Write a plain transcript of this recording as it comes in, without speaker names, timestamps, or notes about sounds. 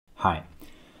Hi,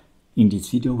 in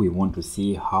this video we want to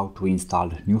see how to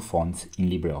install new fonts in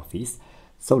LibreOffice.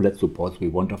 So let's suppose we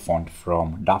want a font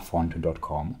from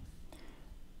dafont.com,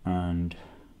 and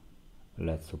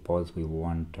let's suppose we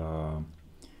want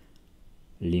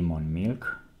lemon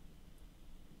milk.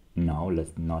 No,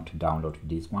 let's not download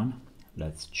this one.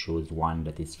 Let's choose one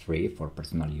that is free for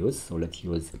personal use. So let's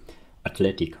use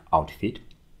athletic outfit.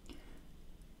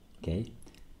 Okay,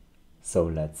 so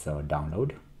let's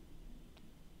download.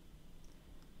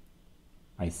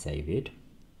 I save it,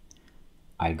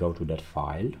 I go to that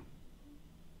file,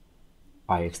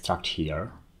 I extract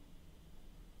here,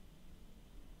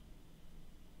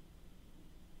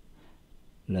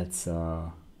 let's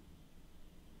go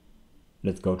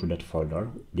to that folder.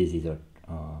 This is a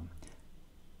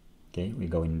okay, we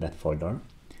go in that folder,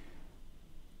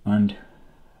 and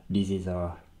this is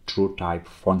a true type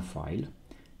font file.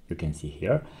 You can see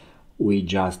here we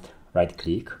just right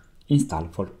click, install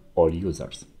for all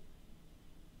users.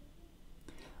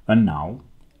 And now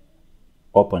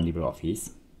open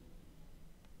LibreOffice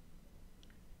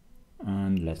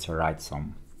and let's write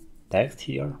some text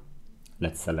here.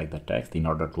 Let's select the text in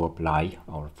order to apply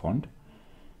our font,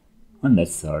 and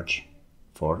let's search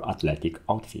for athletic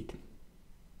outfit.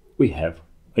 We have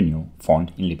a new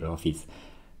font in LibreOffice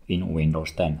in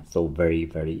Windows 10, so very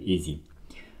easy.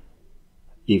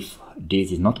 If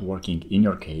this is not working in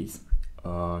your case,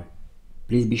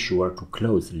 please be sure to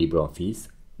close LibreOffice,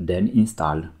 then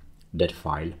install that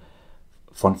file,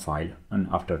 font file, and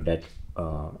after that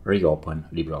reopen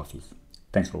LibreOffice.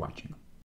 Thanks for watching.